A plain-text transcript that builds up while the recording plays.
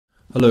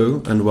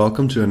Hello and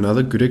welcome to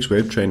another GoodX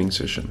web training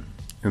session.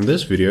 In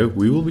this video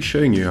we will be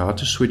showing you how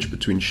to switch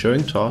between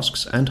showing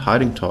tasks and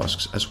hiding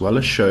tasks, as well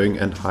as showing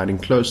and hiding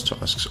closed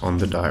tasks on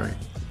the diary.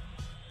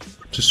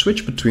 To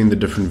switch between the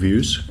different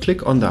views,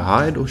 click on the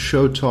Hide or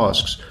Show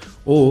Tasks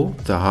or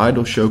the Hide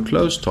or Show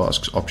Closed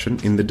Tasks option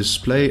in the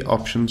Display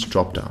Options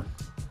drop-down.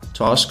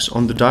 Tasks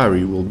on the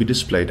diary will be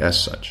displayed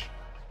as such.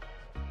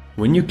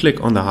 When you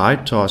click on the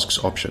Hide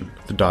Tasks option,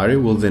 the diary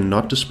will then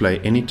not display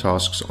any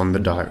tasks on the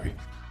diary.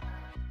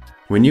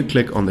 When you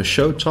click on the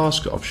Show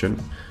Task option,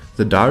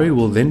 the diary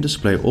will then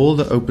display all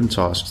the open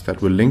tasks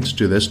that were linked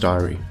to this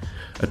diary.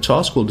 A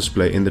task will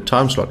display in the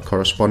time slot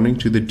corresponding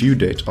to the due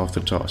date of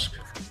the task.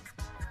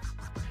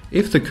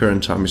 If the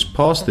current time is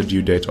past the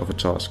due date of a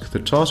task, the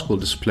task will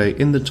display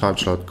in the time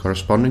slot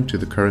corresponding to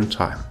the current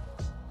time.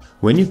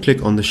 When you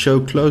click on the Show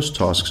Closed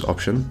Tasks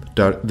option,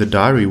 the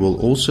diary will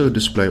also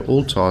display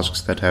all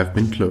tasks that have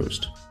been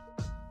closed.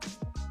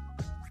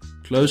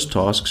 Closed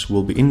tasks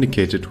will be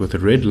indicated with a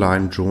red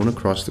line drawn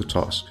across the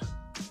task.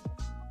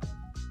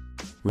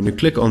 When you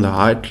click on the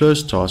Hide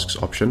Closed Tasks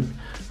option,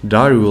 the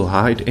diary will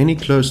hide any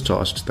closed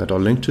tasks that are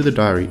linked to the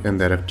diary and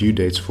that have due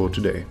dates for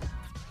today.